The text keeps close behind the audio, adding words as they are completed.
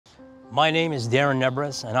My name is Darren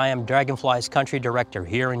Nebres, and I am Draganfly's country director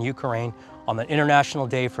here in Ukraine on the International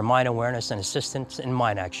Day for Mine Awareness and Assistance in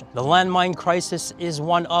Mine Action. The landmine crisis is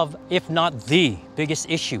one of, if not the biggest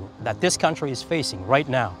issue that this country is facing right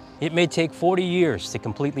now. It may take 40 years to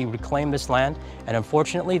completely reclaim this land, and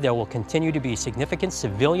unfortunately there will continue to be significant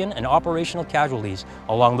civilian and operational casualties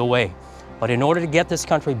along the way. But in order to get this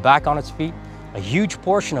country back on its feet, a huge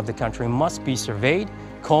portion of the country must be surveyed,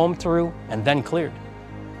 combed through, and then cleared.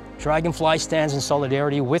 Draganfly stands in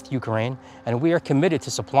solidarity with Ukraine, and we are committed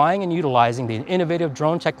to supplying and utilizing the innovative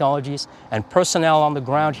drone technologies and personnel on the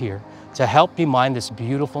ground here to help demine this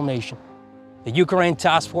beautiful nation. The Ukraine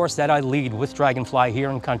task force that I lead with Draganfly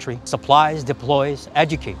here in country supplies, deploys,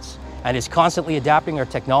 educates, and is constantly adapting our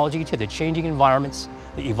technology to the changing environments,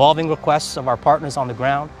 the evolving requests of our partners on the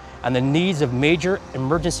ground, and the needs of major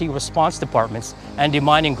emergency response departments and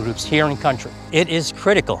demining groups here in country. It is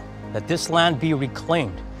critical that this land be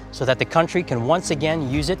reclaimed so that the country can once again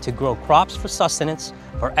use it to grow crops for sustenance,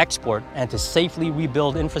 for export, and to safely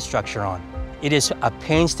rebuild infrastructure on. It is a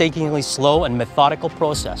painstakingly slow and methodical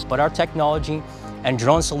process, but our technology and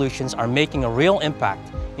drone solutions are making a real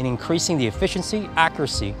impact in increasing the efficiency,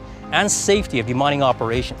 accuracy, and safety of demining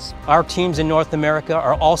operations. Our teams in North America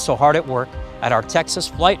are also hard at work at our Texas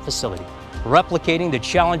flight facility, replicating the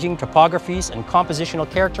challenging topographies and compositional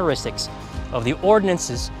characteristics of the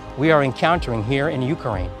ordnances we are encountering here in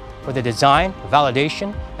Ukraine for the design,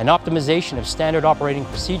 validation, and optimization of standard operating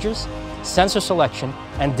procedures, sensor selection,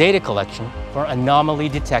 and data collection for anomaly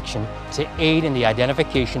detection to aid in the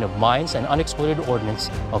identification of mines and unexploded ordnance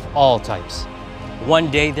of all types.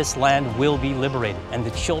 One day this land will be liberated, and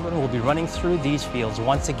the children will be running through these fields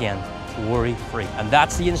once again, worry-free. And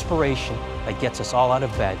that's the inspiration that gets us all out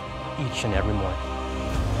of bed each and every morning.